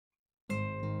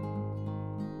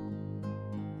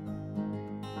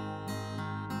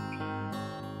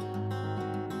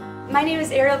My name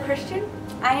is Ariel Christian.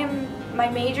 My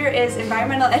major is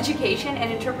environmental education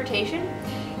and interpretation,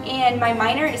 and my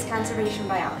minor is conservation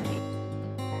biology.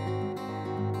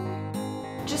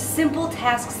 Just simple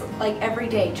tasks like every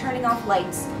day, turning off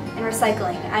lights and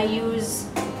recycling. I use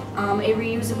a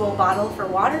reusable bottle for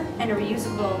water and a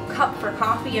reusable cup for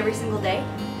coffee every single day,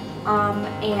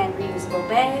 and reusable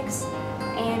bags.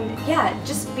 And yeah,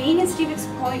 just being in Stevens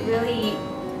Point really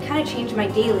kind of changed my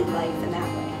daily life in that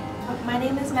way. My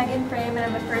name is Megan Frame and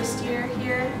I'm a first year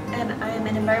here, and I am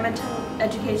an environmental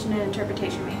education and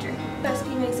interpretation major. UW-SP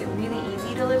makes it really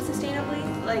easy to live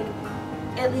sustainably. Like,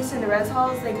 at least in the res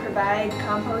halls, they provide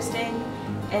composting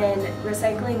and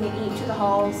recycling in each of the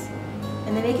halls,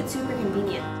 and they make it super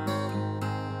convenient.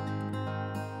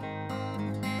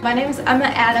 My name is Emma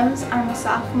Adams. I'm a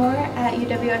sophomore at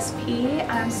UW-SP.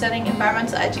 I'm studying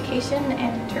environmental education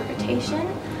and interpretation.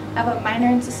 I have a minor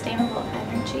in sustainable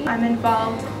energy. I'm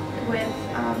involved with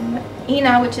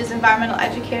ENA, which is Environmental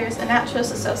Educators and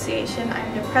Naturalists Association.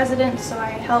 I'm the president, so I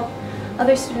help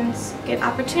other students get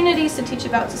opportunities to teach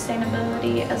about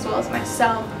sustainability, as well as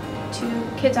myself, to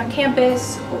kids on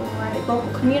campus or the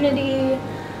local community.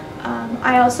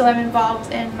 I also am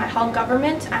involved in my hall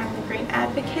government. I'm the green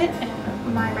advocate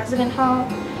in my resident hall,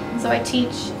 and so I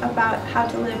teach about how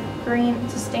to live green and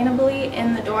sustainably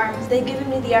in the dorms. They've given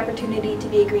me the opportunity to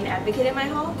be a green advocate in my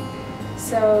hall,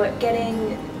 so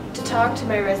getting to talk to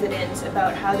my residents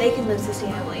about how they can live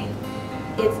sustainably,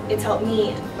 it's helped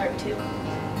me learn too,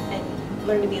 and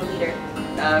learn to be a leader.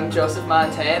 I'm Joseph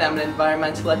Montaigne. I'm an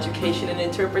environmental education and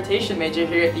interpretation major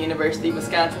here at the University of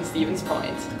Wisconsin-Stevens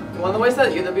Point. One of the ways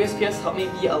that UW-SP has helped me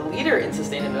be a leader in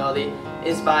sustainability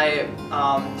is by,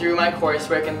 through my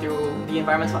coursework and through the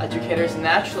Environmental Educators and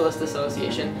Naturalists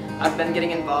Association, I've been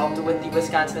getting involved with the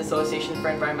Wisconsin Association for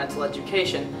Environmental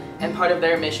Education, and part of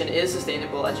their mission is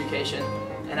sustainable education.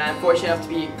 And I'm fortunate enough to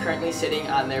be currently sitting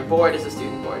on their board as a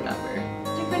student board member.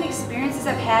 Different experiences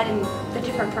I've had and the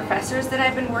different professors that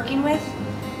I've been working with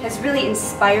has really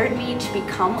inspired me to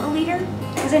become a leader,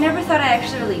 because I never thought I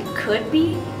actually really could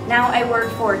be. Now I work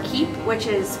for KEEP, which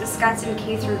is Wisconsin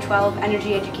K-12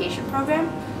 Energy Education Program,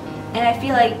 and I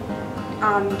feel like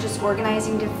just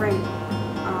organizing different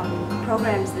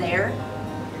programs there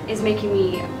is making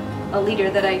me a leader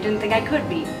that I didn't think I could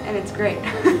be, and it's great.